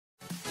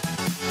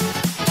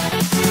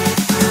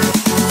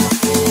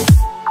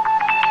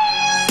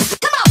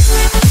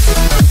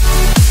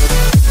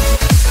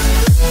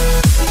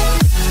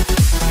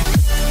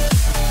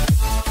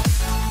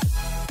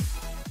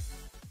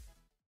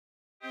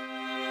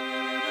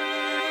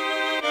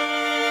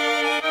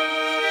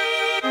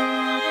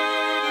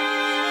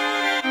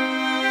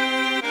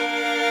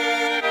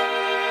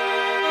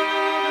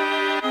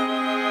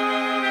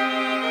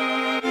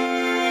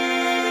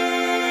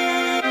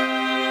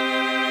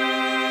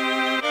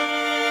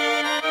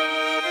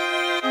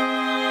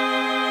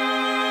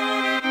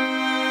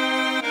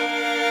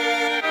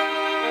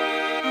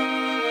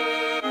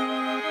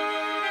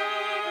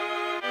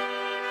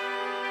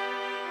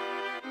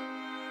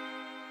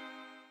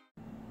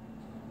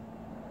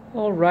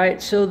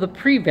Alright, so the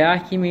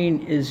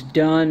pre-vacuuming is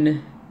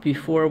done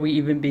before we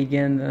even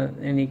begin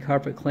any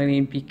carpet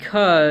cleaning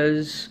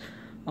because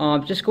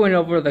just going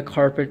over the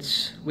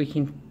carpets, we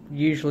can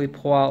usually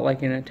pull out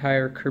like an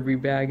entire Kirby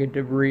bag of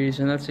debris,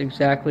 and that's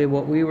exactly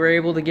what we were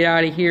able to get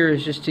out of here,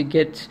 is just to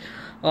get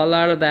a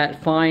lot of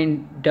that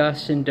fine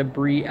dust and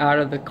debris out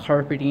of the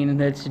carpeting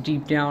that's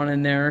deep down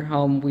in there.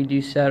 We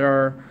do set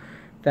our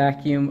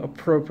vacuum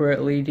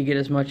appropriately to get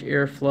as much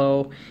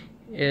airflow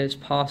as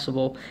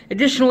possible.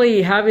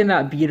 Additionally, having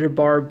that beater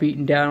bar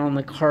beaten down on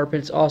the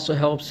carpets also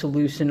helps to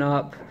loosen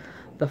up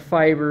the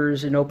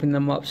fibers and open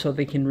them up so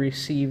they can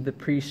receive the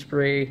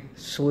pre-spray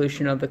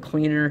solution of the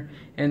cleaner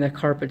and the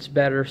carpets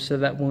better, so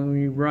that when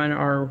we run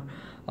our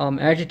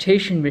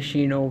agitation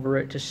machine over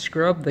it to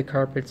scrub the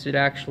carpets, it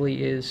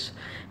actually is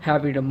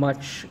having a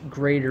much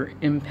greater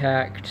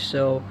impact.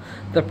 So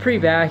the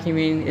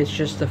pre-vacuuming is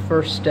just the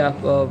first step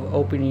of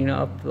opening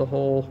up the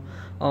whole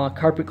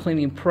carpet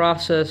cleaning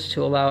process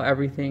to allow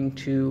everything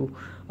to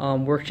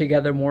work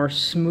together more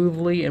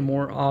smoothly and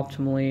more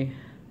optimally.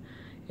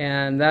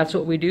 And that's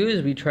what we do,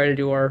 is we try to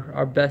do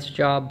our best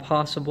job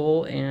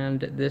possible,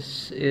 and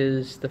this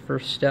is the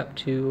first step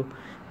to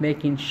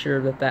making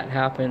sure that that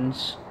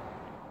happens.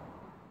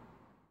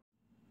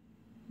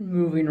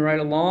 Moving right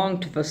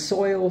along to the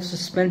soil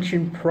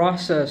suspension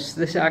process.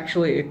 This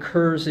actually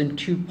occurs in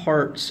two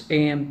parts,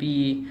 A and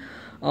B.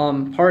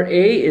 Part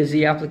A is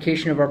the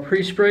application of our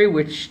pre-spray,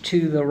 which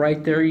to the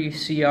right there you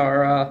see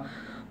our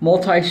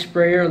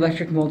multi-sprayer,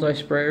 electric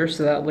multi-sprayer,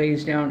 so that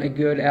lays down a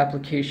good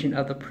application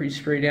of the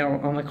pre-spray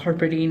down on the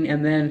carpeting.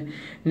 And then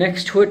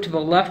next to it to the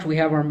left we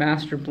have our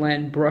Master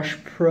Blend Brush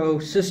Pro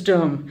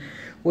system,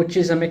 which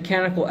is a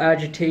mechanical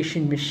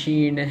agitation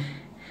machine.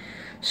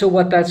 So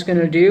what that's going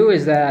to do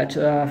is that,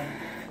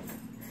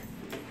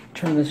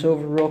 turn this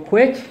over real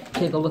quick,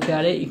 take a look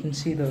at it. You can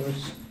see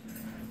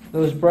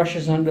those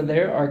brushes under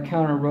there are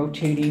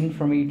counter-rotating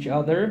from each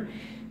other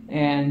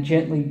and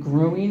gently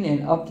grooming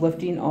and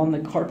uplifting on the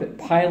carpet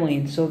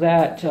piling, so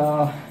that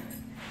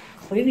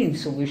cleaning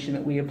solution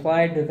that we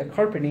applied to the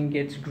carpeting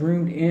gets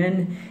groomed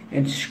in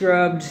and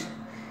scrubbed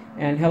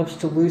and helps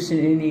to loosen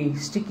any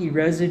sticky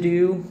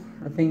residue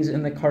or things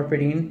in the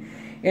carpeting.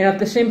 And at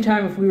the same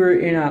time, if we were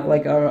in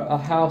a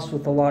house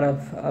with a lot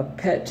of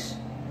pet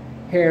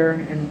hair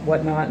and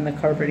whatnot in the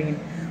carpeting,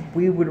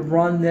 we would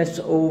run this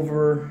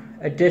over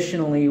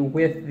additionally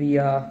with the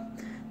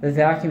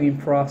vacuuming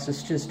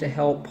process, just to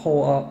help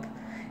pull up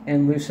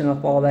and loosen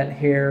up all that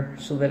hair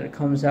so that it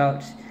comes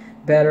out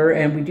better.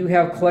 And we do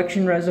have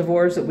collection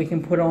reservoirs that we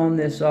can put on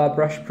this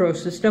Brush Pro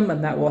system,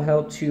 and that will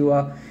help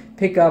to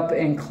pick up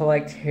and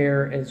collect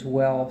hair as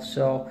well.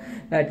 So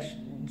that's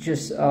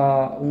just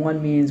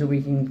one means that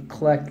we can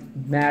collect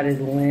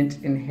matted lint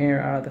and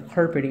hair out of the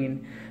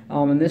carpeting.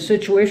 In this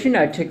situation,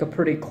 I took a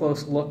pretty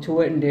close look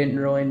to it and didn't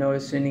really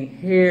notice any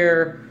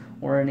hair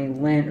or any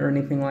lint or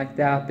anything like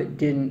that, but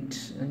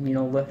didn't,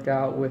 lift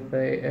out with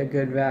a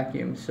good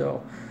vacuum.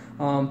 So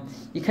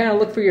you kind of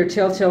look for your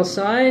telltale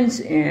signs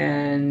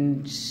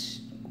and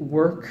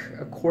work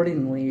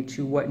accordingly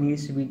to what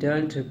needs to be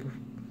done to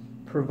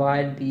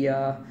provide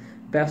the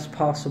best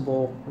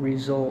possible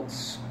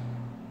results.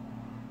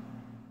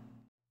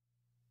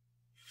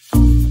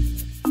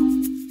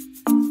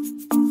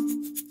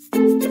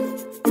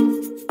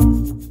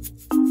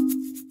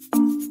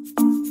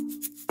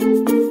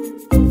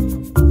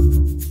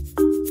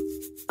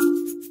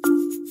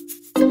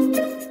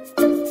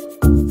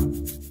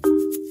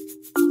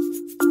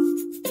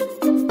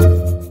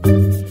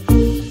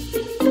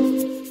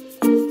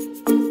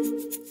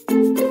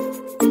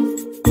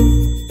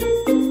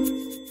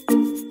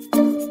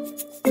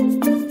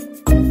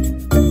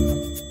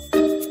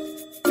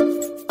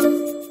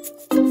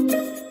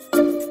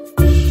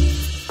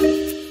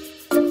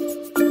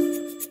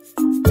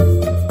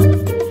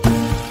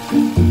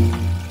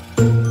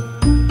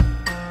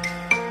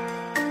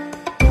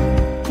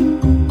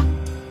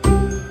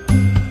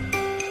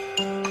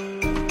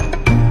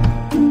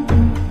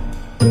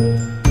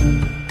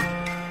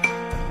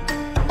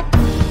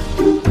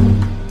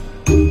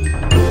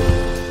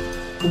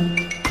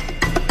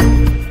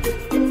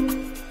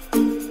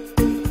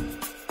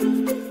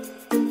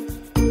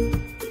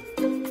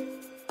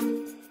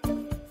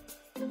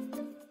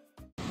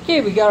 Okay,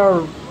 we got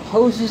our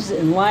hoses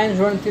and lines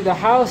running through the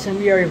house, and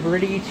we are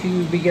ready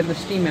to begin the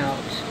steam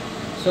out.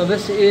 So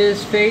this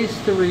is phase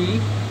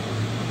 3.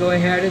 Go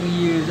ahead and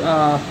use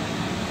a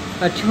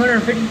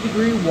 250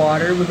 degree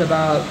water with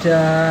about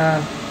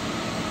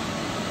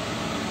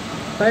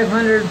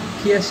 500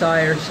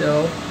 psi or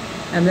so,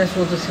 and this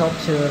will just help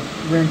to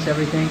rinse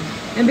everything.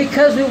 And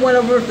because we went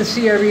over with the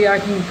CRV, I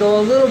can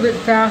go a little bit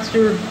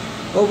faster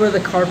over the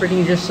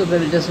carpeting just so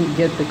that it doesn't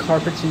get the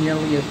carpets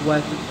nearly as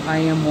wet. I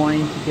am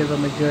wanting to give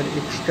them a good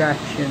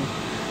extraction.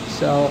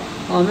 So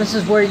this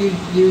is where you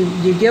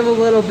give a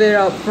little bit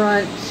up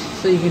front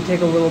so you can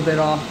take a little bit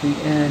off the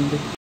end.